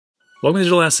Welcome to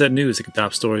Digital Asset News, the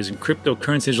top stories in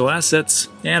cryptocurrency digital assets,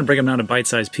 and break them down to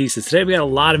bite-sized pieces. Today we got a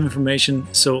lot of information,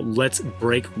 so let's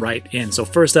break right in. So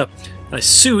first up, a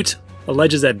suit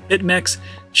alleges that Bitmex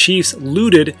chiefs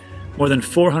looted more than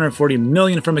 $440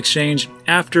 million from exchange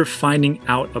after finding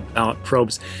out about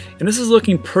probes. And this is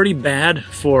looking pretty bad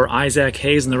for Isaac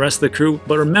Hayes and the rest of the crew,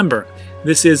 but remember,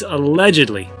 this is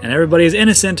allegedly, and everybody is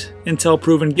innocent until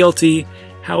proven guilty.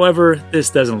 However, this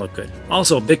doesn't look good.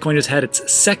 Also, Bitcoin just had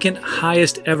its second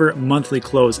highest ever monthly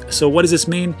close. So what does this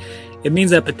mean? It means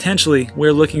that potentially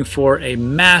we're looking for a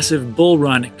massive bull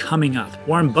run coming up.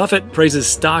 Warren Buffett praises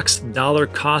stocks dollar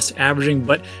cost averaging,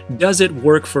 but does it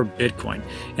work for Bitcoin?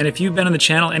 And if you've been on the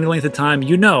channel any length of time,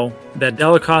 you know that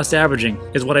dollar cost averaging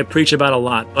is what I preach about a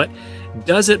lot. But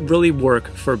does it really work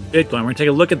for Bitcoin? We're going to take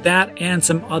a look at that and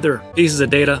some other pieces of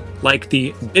data like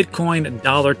the Bitcoin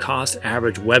dollar cost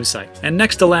average website. And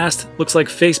next to last, looks like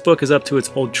Facebook is up to its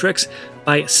old tricks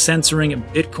by censoring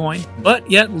Bitcoin,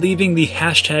 but yet leaving the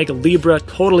hashtag Libra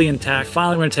totally intact.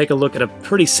 Finally, we're going to take a look at a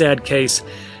pretty sad case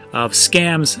of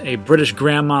scams. A British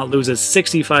grandma loses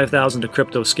 $65,000 to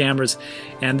crypto scammers,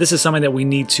 and this is something that we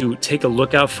need to take a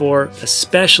look out for,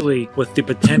 especially with the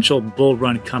potential bull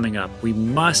run coming up. We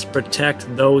must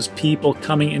protect those people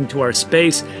coming into our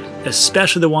space,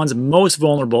 especially the ones most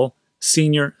vulnerable,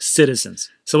 senior citizens.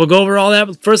 So we'll go over all that,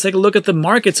 but first take a look at the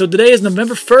market. So today is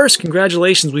November 1st.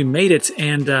 Congratulations, we made it.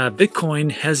 And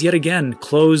Bitcoin has yet again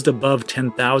closed above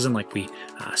 10,000 like we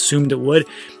assumed it would.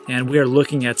 And we are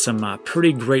looking at some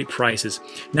pretty great prices.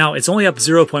 Now, it's only up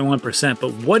 0.1%,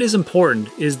 but what is important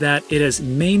is that it has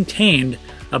maintained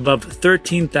above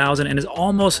 13,000 and has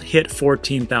almost hit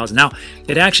 14,000. Now,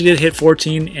 it actually did hit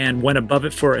 14 and went above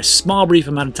it for a small brief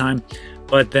amount of time,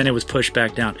 but then it was pushed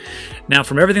back down. Now,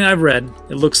 from everything I've read,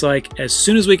 it looks like as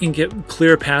soon as we can get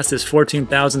clear past this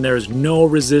 14,000, there is no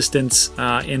resistance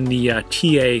in the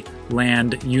TA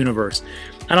land universe.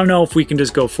 I don't know if we can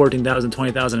just go 14,000,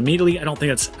 20,000 immediately. I don't think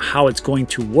that's how it's going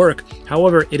to work.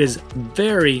 However, it is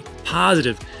very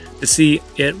positive to see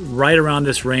it right around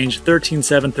this range,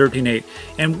 13.7, 13.8.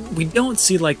 And we don't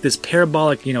see like this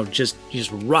parabolic, just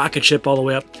rocket ship all the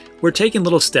way up. We're taking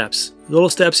little steps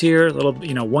here,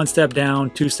 one step down,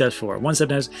 two steps forward, one step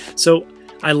down. So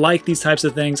I like these types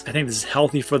of things. I think this is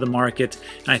healthy for the market,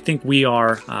 and I think we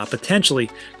are potentially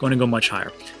going to go much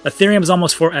higher. Ethereum is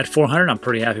almost at 400. I'm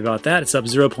pretty happy about that. It's up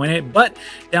 0.8, but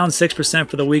down 6%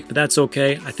 for the week, but that's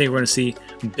okay. I think we're going to see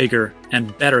bigger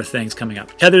and better things coming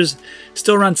up. Tether's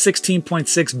still around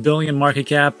 16.6 billion market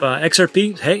cap.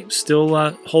 XRP, hey,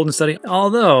 still holding steady,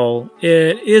 although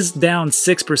it is down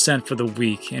 6% for the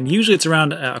week, and usually it's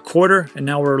around a quarter, and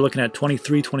now we're looking at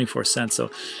 23, 24 cents.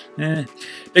 So,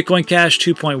 Bitcoin Cash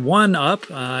 2.1 up,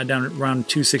 down around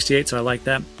 268, so I like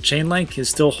that. Chainlink is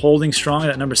still holding strong at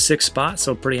that number 6 spot,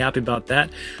 so pretty happy about that.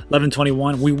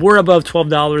 11.21. We were above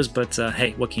 $12, but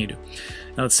hey, what can you do?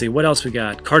 Now let's see, what else we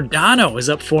got? Cardano is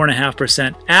up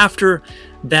 4.5% after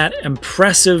that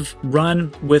impressive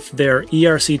run with their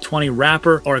ERC20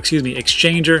 wrapper, or excuse me,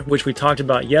 exchanger, which we talked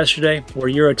about yesterday, where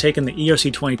you're taking the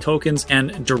ERC20 tokens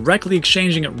and directly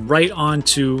exchanging it right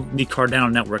onto the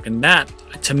Cardano network. And that,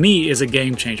 to me, is a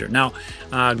game changer. Now,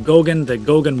 the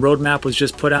Goguen roadmap was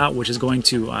just put out, which is going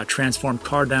to transform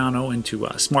Cardano into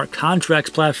a smart contracts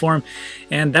platform.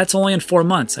 And that's only in 4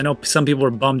 months. I know some people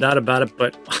are bummed out about it,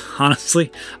 but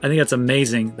honestly, I think that's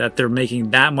amazing that they're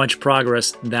making that much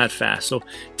progress that fast. So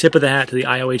tip of the hat to the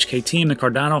IOHK team and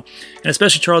Cardano, and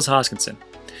especially Charles Hoskinson.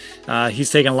 He's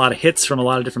taken a lot of hits from a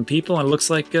lot of different people, and it looks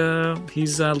like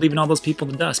he's leaving all those people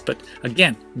in the dust. But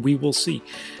again, we will see.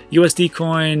 USD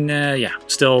coin, yeah,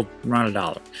 still around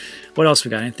 $1. What else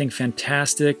we got? Anything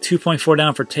fantastic? 2.4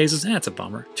 down for Tezos. That's a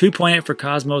bummer. 2.8 for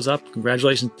Cosmos up.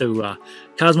 Congratulations to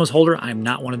Cosmos holder. I'm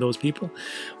not one of those people.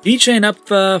 VeChain up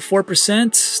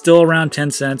 4%, still around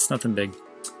 10 cents. Nothing big.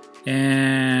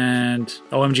 And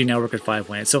OMG Network at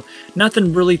 5.8. So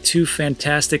nothing really too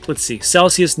fantastic. Let's see.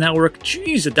 Celsius Network,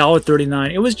 geez,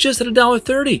 $1.39. It was just at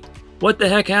 $1.30. What the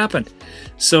heck happened?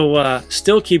 So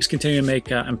still keeps continuing to make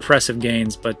impressive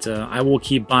gains, but I will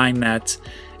keep buying that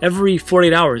every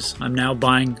 48 hours. I'm now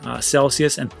buying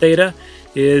Celsius, and Theta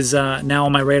is now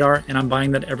on my radar, and I'm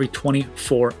buying that every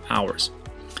 24 hours.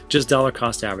 Just dollar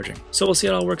cost averaging. So we'll see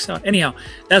how it all works out. Anyhow,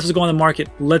 that's what's going on in the market.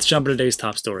 Let's jump into today's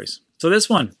top stories. So this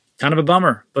one, kind of a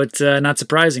bummer, but not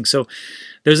surprising. So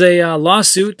there's a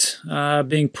lawsuit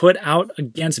being put out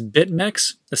against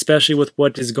Bitmex, especially with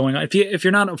what is going on. If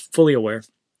you're not fully aware,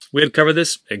 we had covered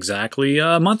this exactly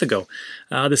a month ago.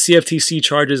 The CFTC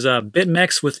charges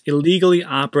Bitmex with illegally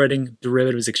operating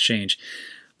derivatives exchange.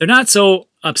 They're not so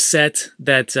upset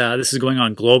that this is going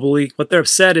on globally. What they're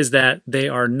upset is that they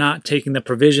are not taking the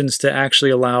provisions to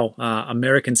actually allow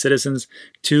American citizens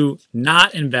to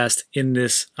not invest in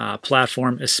this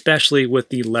platform, especially with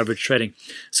the leverage trading.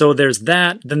 So there's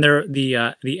that. Then there the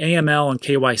AML and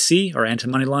KYC, or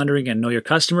anti-money laundering and know your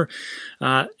customer.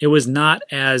 It was not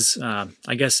as,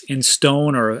 I guess, in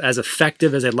stone or as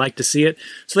effective as I'd like to see it.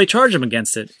 So they charged them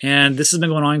against it. And this has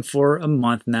been going on for a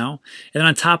month now. And then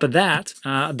on top of that,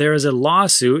 there is a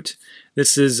lawsuit.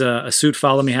 This is a suit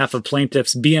filed on behalf of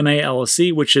plaintiffs BMA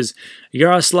LLC, which is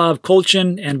Yaroslav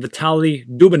Kolchin and Vitaly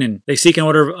Dubinin. They seek an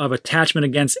order of attachment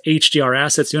against HDR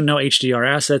Assets. You don't know HDR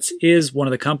Assets is one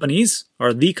of the companies,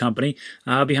 or the company,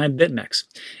 behind Bitmex.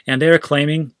 And they're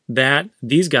claiming that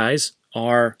these guys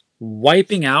are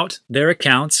wiping out their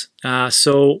accounts,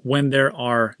 so when there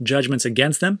are judgments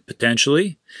against them,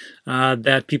 potentially,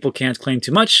 that people can't claim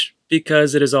too much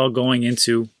because it is all going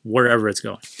into wherever it's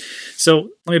going.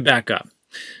 So let me back up.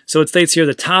 So it states here,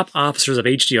 the top officers of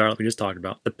HDR, like we just talked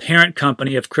about, the parent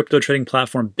company of crypto trading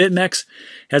platform Bitmex,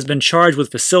 has been charged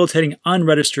with facilitating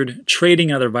unregistered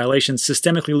trading and other violations,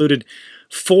 systemically looted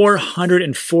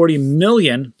 $440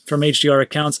 million from HDR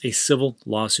accounts, a civil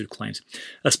lawsuit claims.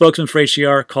 A spokesman for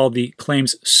HDR called the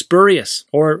claims spurious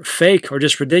or fake or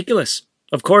just ridiculous.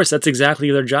 Of course, that's exactly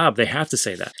their job. They have to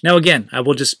say that. Now, again, I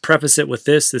will just preface it with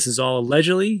this. This is all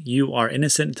allegedly. You are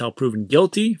innocent until proven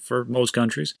guilty for most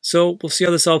countries. So we'll see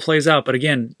how this all plays out. But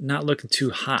again, not looking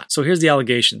too hot. So here's the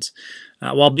allegations.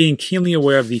 While being keenly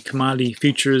aware of the Commodity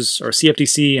Futures, or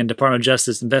CFTC, and Department of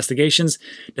Justice investigations,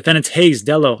 defendants Hayes,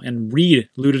 Dello, and Reed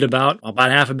looted about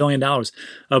 $500 million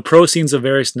of proceeds of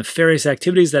various nefarious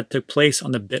activities that took place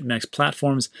on the Bitmex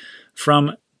platforms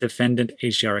from defendant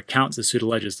HDR accounts, the suit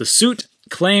alleges. The suit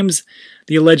claims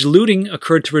the alleged looting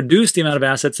occurred to reduce the amount of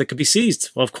assets that could be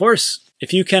seized. Well, of course,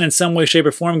 if you can in some way, shape,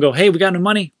 or form go, hey, we got no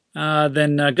money,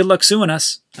 then good luck suing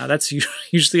us. That's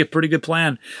usually a pretty good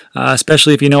plan,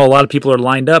 especially if you know a lot of people are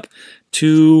lined up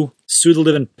to sue the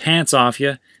living pants off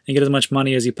you and get as much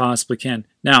money as you possibly can.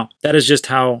 Now, that is just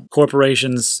how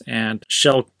corporations and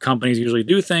shell companies usually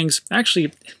do things.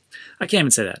 Actually, I can't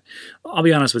even say that. I'll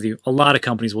be honest with you. A lot of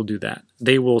companies will do that.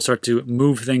 They will start to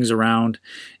move things around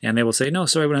and they will say, no,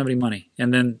 sorry, we don't have any money.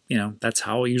 And then, you know, that's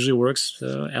how it usually works.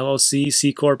 LLC,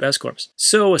 C Corp, S Corps.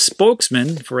 So a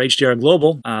spokesman for HDR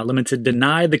Global Limited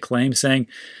denied the claim, saying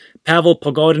Pavel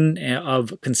Pogodin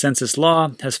of Consensus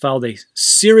Law has filed a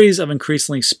series of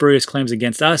increasingly spurious claims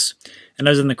against us and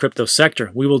others in the crypto sector.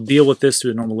 We will deal with this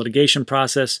through the normal litigation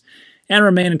process and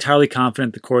remain entirely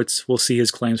confident the courts will see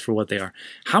his claims for what they are.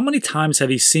 How many times have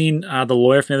you seen the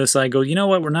lawyer from the other side go, you know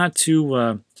what, we're not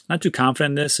too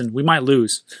confident in this and we might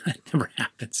lose? It never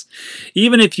happens.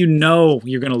 Even if you know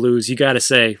you're going to lose, you got to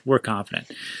say, we're confident.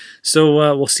 So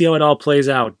we'll see how it all plays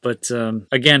out. But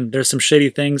again, there's some shady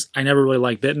things. I never really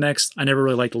liked Bitmex. I never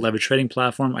really liked the leverage trading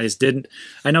platform. I just didn't.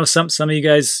 I know some of you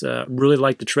guys really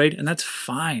like to trade, and that's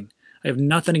fine. I have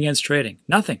nothing against trading,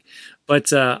 nothing.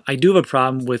 But I do have a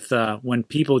problem with when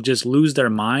people just lose their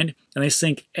mind and they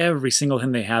sink every single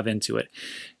thing they have into it.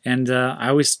 And I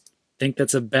always think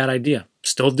that's a bad idea.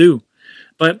 Still do.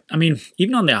 But I mean,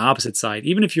 even on the opposite side,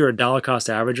 even if you're a dollar cost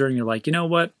averager and you're like, you know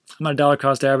what, I'm not a dollar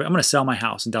cost average, I'm going to sell my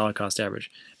house in dollar cost average.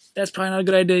 That's probably not a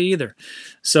good idea either.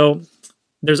 So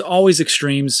there's always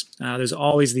extremes. There's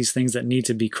always these things that need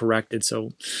to be corrected. So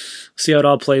we'll see how it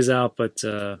all plays out. But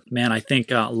man, I think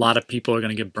a lot of people are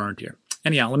going to get burned here.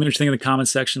 Anyhow, let me know what you think in the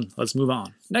comments section. Let's move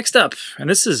on. Next up, and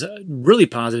this is really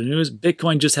positive news,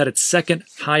 Bitcoin just had its second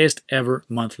highest ever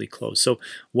monthly close. So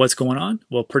what's going on?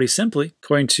 Well, pretty simply,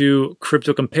 according to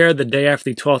Crypto Compare, the day after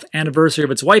the 12th anniversary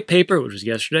of its white paper, which was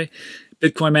yesterday,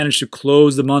 Bitcoin managed to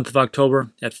close the month of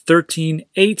October at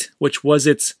 13.8, which was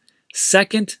its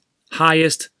second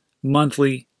highest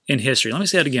monthly in history. Let me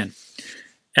say that again.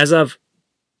 As of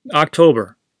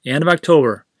October, the end of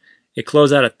October, it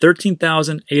closed out at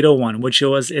 13,801, which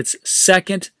was its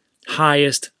second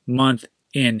highest month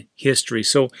in history.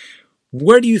 So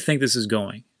where do you think this is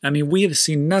going? I mean, we have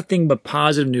seen nothing but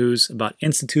positive news about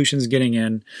institutions getting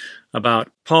in,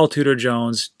 about Paul Tudor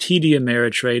Jones, TD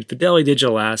Ameritrade, Fidelity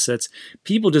Digital Assets,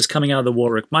 people just coming out of the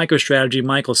woodwork, MicroStrategy,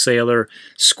 Michael Saylor,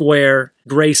 Square,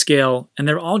 Grayscale, and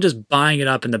they're all just buying it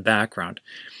up in the background.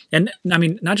 And I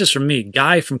mean, not just from me,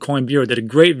 Guy from Coin Bureau did a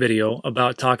great video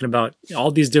about talking about all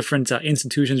these different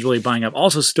institutions really buying up.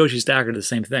 Also, Satoshi Stacker did the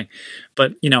same thing.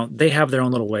 But, you know, they have their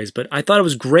own little ways. But I thought it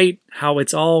was great how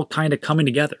it's all kind of coming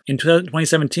together. In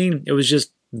 2017, it was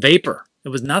just vapor. It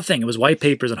was nothing. It was white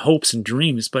papers and hopes and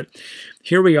dreams. But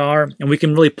here we are, and we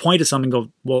can really point to something and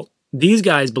go, well, these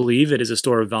guys believe it is a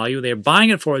store of value. They're buying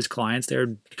it for his clients.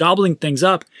 They're gobbling things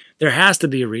up. There has to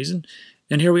be a reason.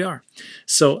 And here we are.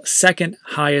 So second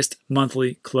highest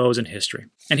monthly close in history.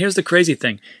 And here's the crazy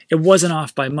thing. It wasn't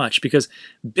off by much because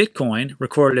Bitcoin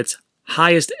recorded its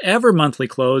highest ever monthly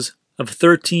close of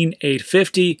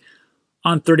 13,850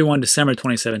 on 31 December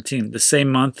 2017, the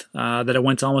same month that it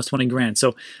went to almost 20 grand.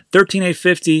 So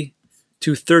 13,850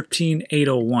 to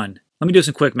 13,801. Let me do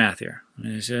some quick math here.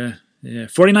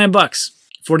 49 bucks.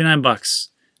 49 bucks.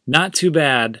 Not too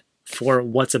bad for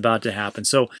what's about to happen.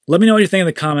 So let me know what you think in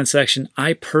the comment section.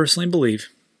 I personally believe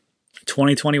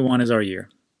 2021 is our year.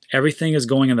 Everything is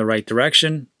going in the right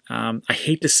direction. I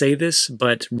hate to say this,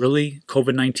 but really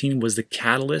COVID-19 was the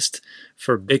catalyst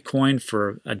for Bitcoin,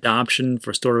 for adoption,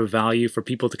 for store of value, for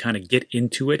people to kind of get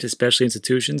into it, especially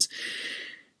institutions.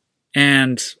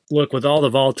 And look, with all the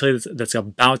volatility that's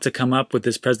about to come up with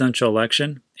this presidential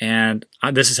election, and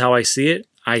this is how I see it,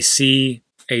 I see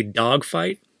a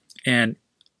dogfight and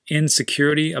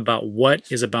insecurity about what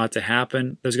is about to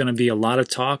happen. There's going to be a lot of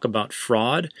talk about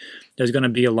fraud. There's going to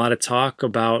be a lot of talk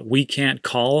about we can't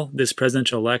call this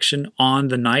presidential election on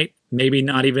the night, maybe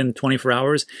not even 24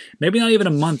 hours, maybe not even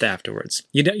a month afterwards.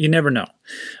 You never know.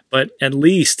 But at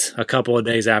least a couple of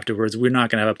days afterwards, we're not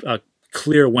going to have a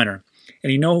clear winner.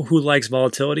 And you know who likes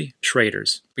volatility?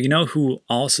 Traders. But you know who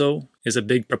also is a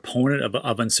big proponent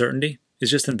of uncertainty?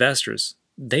 Is just investors.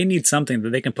 They need something that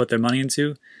they can put their money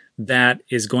into that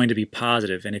is going to be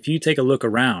positive. And if you take a look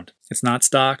around, it's not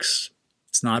stocks,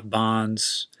 it's not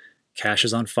bonds, cash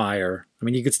is on fire. I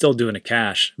mean, you could still do it in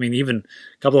cash. I mean, even a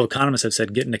couple of economists have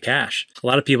said get into cash. A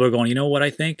lot of people are going, you know what I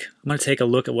think? I'm going to take a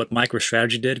look at what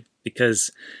MicroStrategy did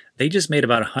because they just made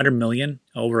about 100 million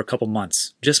over a couple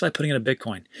months just by putting in a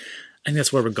Bitcoin. I think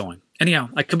that's where we're going. Anyhow,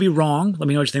 I could be wrong. Let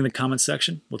me know what you think in the comments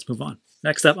section. Let's move on.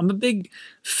 Next up, I'm a big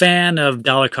fan of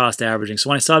dollar cost averaging. So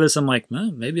when I saw this, I'm like,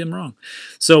 maybe I'm wrong.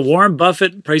 So Warren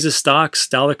Buffett praises stocks,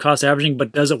 dollar cost averaging,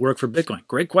 but does it work for Bitcoin?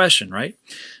 Great question, right?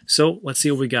 So let's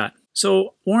see what we got.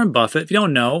 So Warren Buffett, if you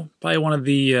don't know, probably one of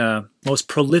the most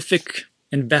prolific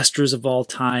investors of all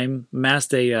time,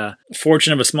 amassed a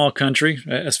fortune of a small country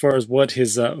as far as what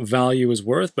his value is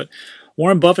worth. But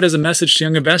Warren Buffett has a message to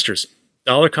young investors.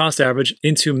 Dollar cost average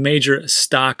into major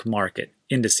stock market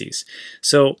indices.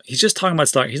 So he's just talking about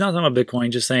stock. He's not talking about Bitcoin,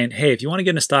 just saying, hey, if you want to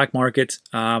get in the stock market,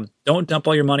 don't dump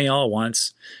all your money all at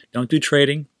once. Don't do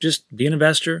trading. Just be an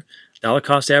investor. Dollar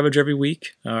cost average every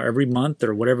week, every month,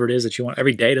 or whatever it is that you want.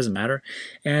 Every day, doesn't matter.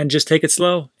 And just take it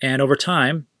slow. And over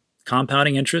time,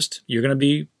 compounding interest, you're going to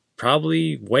be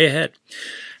probably way ahead.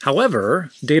 However,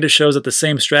 data shows that the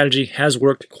same strategy has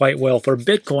worked quite well for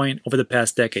Bitcoin over the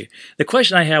past decade. The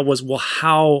question I had was, well,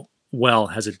 how well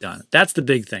has it done? That's the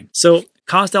big thing. So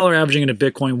cost dollar averaging into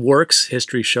Bitcoin works,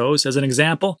 history shows. As an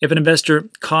example, if an investor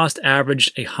cost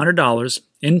averaged $100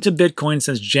 into Bitcoin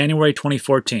since January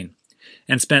 2014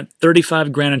 and spent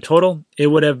 35 grand in total, it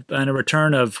would have been a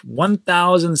return of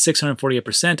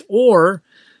 1,648% or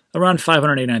around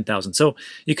 589,000. So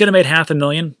you could have made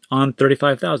 $500,000 on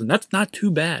 35,000. That's not too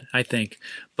bad, I think.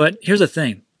 But here's the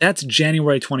thing. That's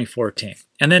January 2014.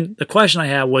 And then the question I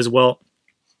had was, well,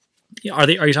 are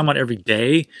you talking about every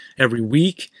day, every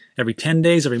week, every 10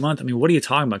 days, every month? I mean, what are you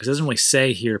talking about? Because it doesn't really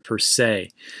say here per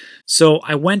se. So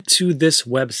I went to this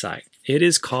website. It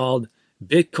is called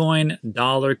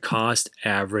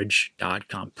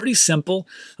BitcoinDollarCostAverage.com. Pretty simple.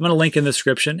 I'm going to link in the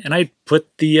description, and I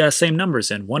put the same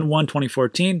numbers in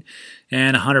 1/1/2014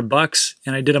 and $100,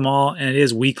 and I did them all, and it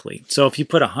is weekly. So if you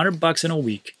put $100 in a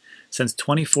week since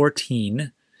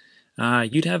 2014,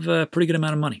 you'd have a pretty good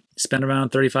amount of money. Spend around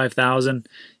 35,000.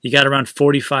 You got around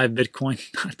 45 Bitcoin.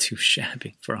 Not too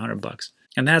shabby for $100.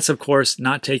 And that's, of course,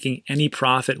 not taking any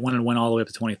profit when it went all the way up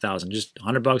to 20,000. Just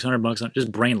 $100, $100, just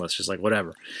brainless, just like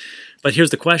whatever. But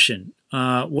here's the question.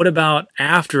 What about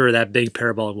after that big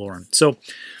parabolic bull run? So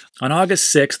on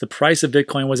August 6th, the price of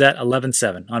Bitcoin was at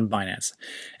 11.7 on Binance.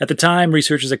 At the time,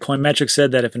 researchers at Coinmetrics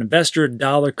said that if an investor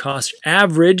dollar cost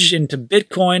average into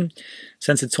Bitcoin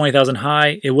since its 20,000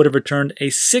 high, it would have returned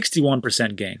a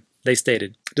 61% gain. They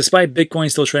stated, despite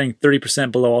Bitcoin still trading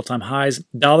 30% below all-time highs,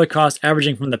 dollar cost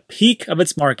averaging from the peak of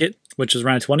its market, which was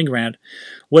around 20 grand,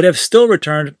 would have still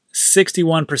returned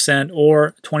 61%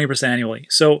 or 20% annually.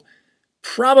 So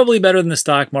probably better than the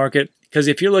stock market, because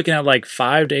if you're looking at like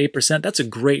 5 to 8%, that's a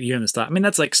great year in the stock. I mean,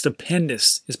 that's like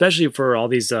stupendous, especially for all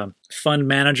these fund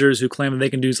managers who claim that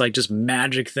they can do like just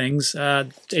magic things.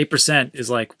 8% is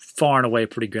like far and away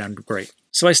pretty great.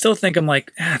 So I still think I'm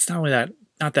like, it's not really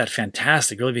not that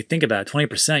fantastic. Really, if you think about it,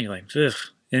 20%, you're like, ugh.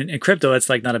 In crypto, that's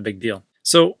like not a big deal.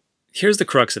 So here's the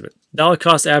crux of it. Dollar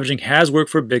cost averaging has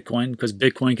worked for Bitcoin because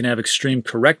Bitcoin can have extreme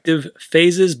corrective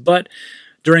phases, but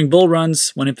during bull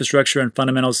runs, when infrastructure and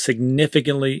fundamentals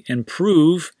significantly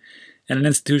improve, and an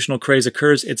institutional craze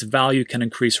occurs, its value can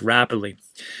increase rapidly.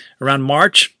 Around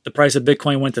March, the price of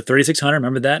Bitcoin went to 3,600.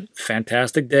 Remember that?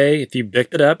 Fantastic day. If you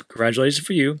picked it up, congratulations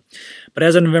for you. But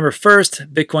as of November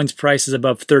 1st, Bitcoin's price is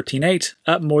above 13.8,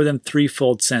 up more than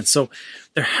threefold since. So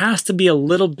there has to be a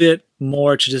little bit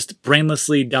more to just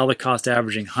brainlessly dollar cost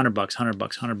averaging $100, $100,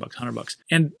 $100, $100.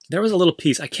 And there was a little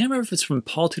piece, I can't remember if it's from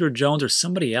Paul Tudor Jones or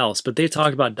somebody else, but they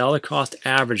talked about dollar cost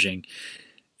averaging,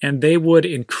 and they would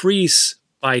increase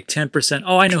by 10%.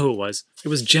 Oh, I know who it was. It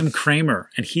was Jim Cramer,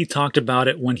 and he talked about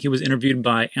it when he was interviewed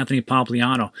by Anthony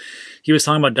Pompliano. He was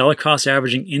talking about dollar cost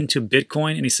averaging into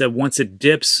Bitcoin, and he said once it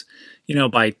dips, you know,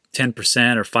 by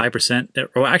 10% or 5%,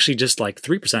 or actually just like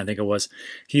 3%, I think it was,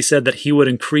 he said that he would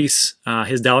increase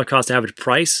his dollar cost average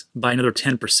price by another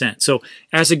 10%. So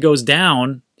as it goes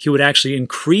down, he would actually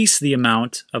increase the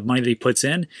amount of money that he puts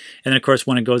in. And then, of course,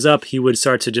 when it goes up, he would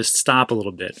start to just stop a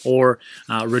little bit or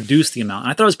reduce the amount.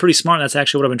 And I thought it was pretty smart. That's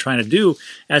actually what I've been trying to do.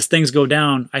 As things go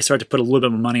down, I start to put a little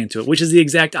bit more money into it, which is the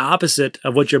exact opposite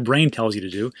of what your brain tells you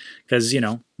to do. Because, you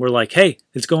know, we're like, hey,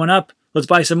 it's going up. Let's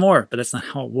buy some more. But that's not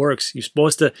how it works. You're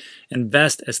supposed to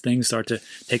invest as things start to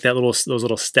take those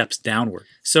little steps downward.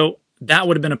 So that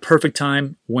would have been a perfect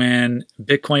time when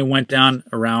Bitcoin went down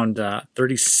around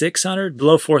 3,600,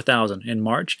 below 4,000 in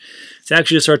March. It's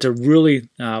actually to start to really,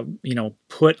 you know,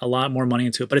 put a lot more money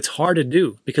into it. But it's hard to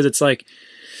do because it's like,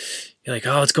 you're like,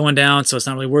 oh, it's going down, so it's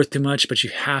not really worth too much. But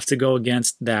you have to go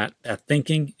against that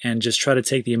thinking and just try to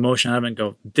take the emotion out of it and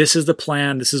go, this is the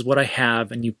plan, this is what I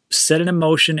have. And you set an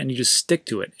emotion and you just stick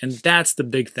to it. And that's the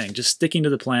big thing, just sticking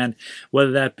to the plan,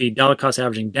 whether that be dollar cost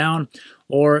averaging down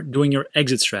or doing your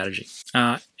exit strategy.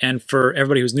 And for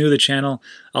everybody who's new to the channel,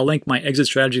 I'll link my exit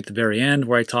strategy at the very end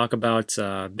where I talk about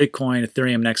Bitcoin,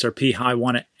 Ethereum, and XRP, how I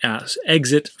want to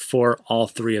exit for all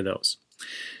three of those.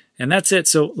 And that's it.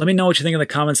 So let me know what you think in the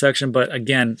comment section. But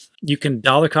again, you can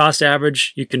dollar cost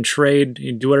average, you can trade,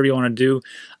 you can do whatever you want to do.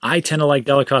 I tend to like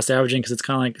dollar cost averaging because it's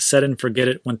kind of like set it and forget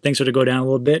it. When things start to go down a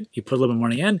little bit, you put a little bit more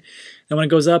money in. And when it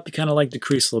goes up, you kind of like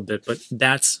decrease a little bit. But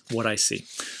that's what I see.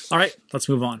 All right, let's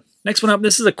move on. Next one up,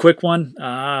 this is a quick one.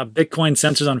 Bitcoin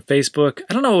censors on Facebook.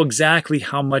 I don't know exactly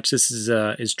how much this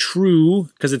is true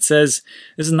because it says,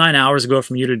 this is 9 hours ago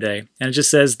from you today, and it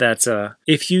just says that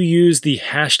if you use the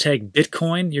hashtag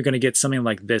Bitcoin, you're going to get something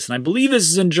like this. And I believe this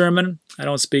is in German. I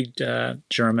don't speak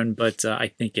German, but I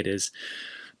think it is.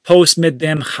 Post mit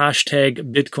dem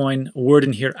hashtag Bitcoin word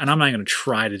in here, and I'm not going to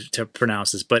try to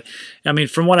pronounce this, but I mean,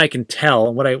 from what I can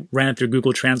tell, what I ran through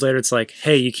Google Translator, it's like,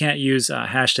 hey, you can't use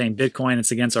hashtag Bitcoin,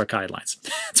 it's against our guidelines.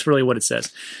 That's really what it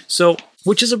says. So,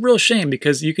 which is a real shame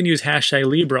because you can use hashtag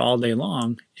Libra all day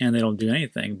long and they don't do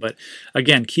anything. But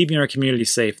again, keeping our community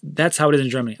safe, that's how it is in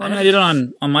Germany. I did it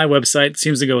on my website, it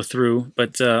seems to go through,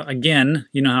 but again,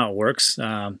 you know how it works.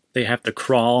 They have to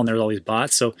crawl and there's all these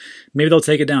bots, so maybe they'll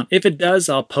take it down. If it does,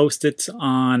 I'll post it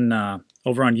on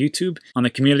over on YouTube on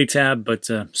the community tab, but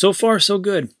so far so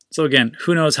good. So again,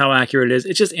 who knows how accurate it is.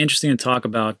 It's just interesting to talk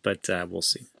about, but we'll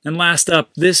see. And last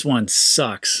up, this one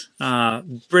sucks.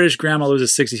 British grandma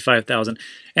loses $65,000.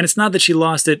 And it's not that she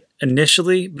lost it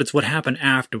initially, but it's what happened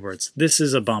afterwards. This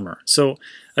is a bummer. So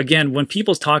again, when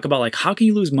people talk about like, how can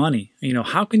you lose money? You know,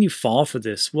 how can you fall for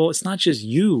this? Well, it's not just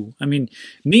you. I mean,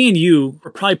 me and you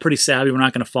are probably pretty savvy. We're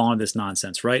not going to fall into this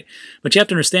nonsense, right? But you have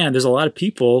to understand, there's a lot of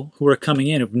people who are coming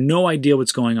in who have no idea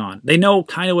what's going on. They know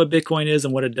kind of what Bitcoin is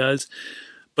and what it does,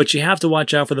 but you have to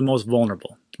watch out for the most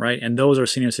vulnerable, right? And those are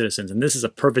senior citizens. And this is a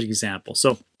perfect example.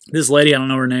 So this lady, I don't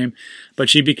know her name, but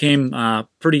she became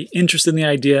pretty interested in the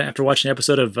idea after watching an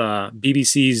episode of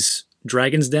BBC's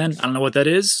Dragon's Den. I don't know what that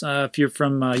is. If you're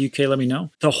from UK, let me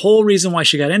know. The whole reason why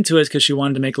she got into it is because she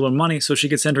wanted to make a little money so she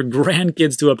could send her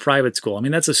grandkids to a private school. I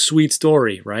mean, that's a sweet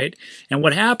story, right? And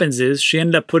what happens is she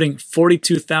ended up putting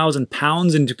 42,000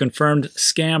 pounds into confirmed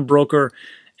scam broker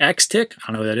XTIC,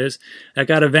 I don't know what that is, that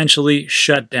got eventually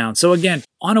shut down. So again,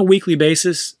 on a weekly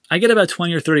basis, I get about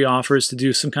 20 or 30 offers to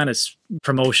do some kind of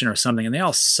promotion or something, and they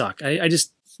all suck. I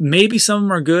just, maybe some of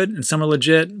them are good and some are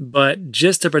legit, but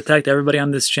just to protect everybody on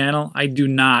this channel, I do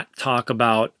not talk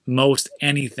about most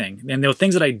anything. And the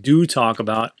things that I do talk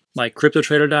about, like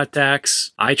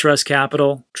CryptoTrader.tax, I Trust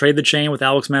Capital, Trade the Chain with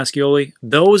Alex Mascioli,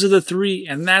 those are the three,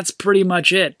 and that's pretty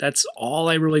much it. That's all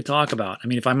I really talk about. I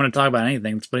mean, if I'm going to talk about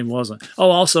anything, it's pretty wasn't. Oh,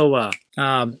 also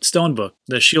STONEBOOK,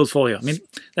 the Shield Folio. I mean,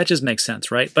 that just makes sense,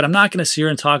 right? But I'm not going to sit here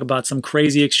and talk about some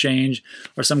crazy exchange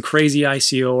or some crazy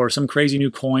ICO or some crazy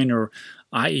new coin or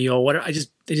IEO, whatever.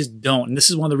 They just don't. And this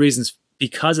is one of the reasons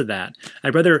because of that.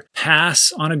 I'd rather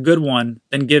pass on a good one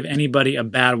than give anybody a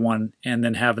bad one and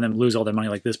then have them lose all their money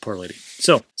like this poor lady.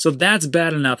 So that's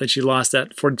bad enough that she lost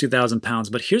that 42,000 pounds.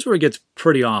 But here's where it gets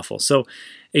pretty awful. So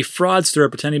a fraudster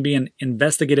pretending to be an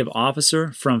investigative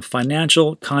officer from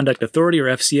Financial Conduct Authority, or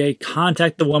FCA,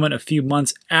 contacted the woman a few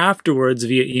months afterwards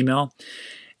via email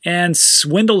and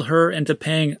swindled her into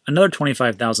paying another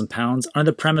 25,000 pounds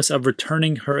under the premise of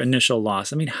returning her initial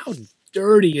loss. I mean, how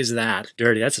dirty is that?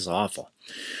 Dirty, that's just awful.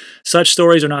 Such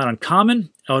stories are not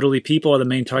uncommon. Elderly people are the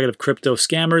main target of crypto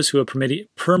scammers who have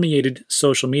permeated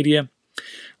social media.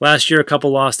 Last year, a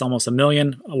couple lost almost $1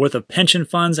 million worth of pension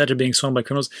funds after being swindled by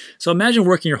criminals. So imagine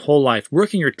working your whole life,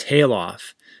 working your tail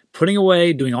off, putting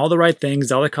away, doing all the right things,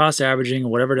 dollar cost averaging, or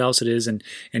whatever else it is, and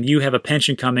you have a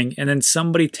pension coming, and then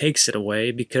somebody takes it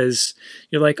away because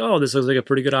you're like, oh, this looks like a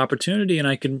pretty good opportunity, and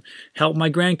I can help my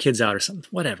grandkids out or something,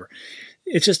 whatever.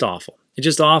 It's just awful. It's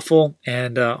just awful,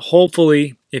 and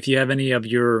hopefully, if you have any of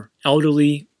your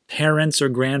elderly parents or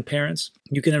grandparents,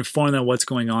 you can inform them what's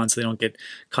going on so they don't get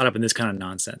caught up in this kind of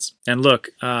nonsense. And look,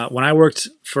 when I worked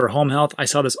for home health, I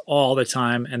saw this all the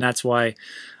time, and that's why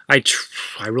I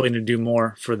really need to do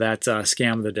more for that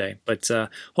scam of the day. But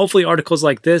hopefully articles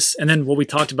like this, and then what we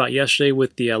talked about yesterday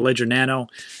with the Ledger Nano,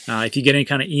 if you get any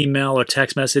kind of email or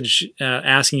text message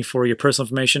asking for your personal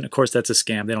information, of course that's a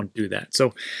scam. They don't do that.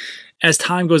 So as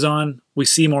time goes on, we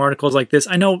see more articles like this.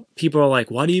 I know people are like,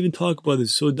 why do you even talk about this?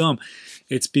 It's so dumb.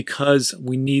 It's because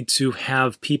we need to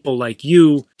have people like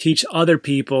you teach other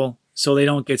people so they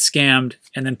don't get scammed,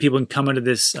 and then people can come into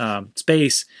this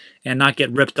space and not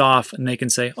get ripped off, and they can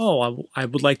say, oh, I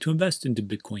would like to invest into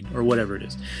Bitcoin or whatever it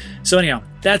is. So anyhow,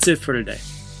 that's it for today.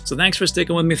 So thanks for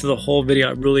sticking with me through the whole video.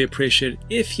 I really appreciate it.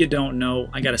 If you don't know,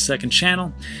 I got a second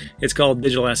channel. It's called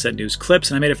Digital Asset News Clips,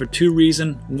 and I made it for two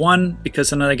reasons. One, because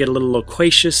sometimes I get a little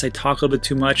loquacious, I talk a little bit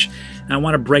too much, and I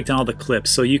want to break down all the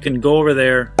clips. So you can go over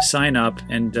there, sign up,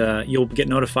 and you'll get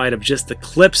notified of just the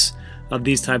clips of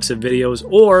these types of videos.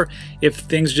 Or if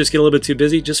things just get a little bit too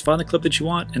busy, just find the clip that you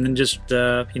want and then just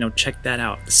check that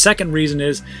out. The second reason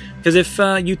is because if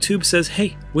YouTube says,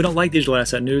 hey, we don't like digital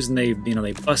asset news, and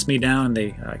they bust me down and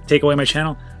they take away my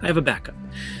channel, I have a backup.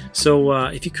 So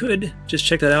if you could just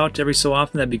check that out every so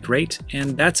often, that'd be great.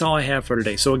 And that's all I have for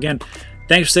today. So again,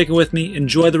 thanks for sticking with me.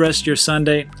 Enjoy the rest of your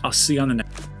Sunday. I'll see you on the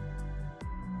next.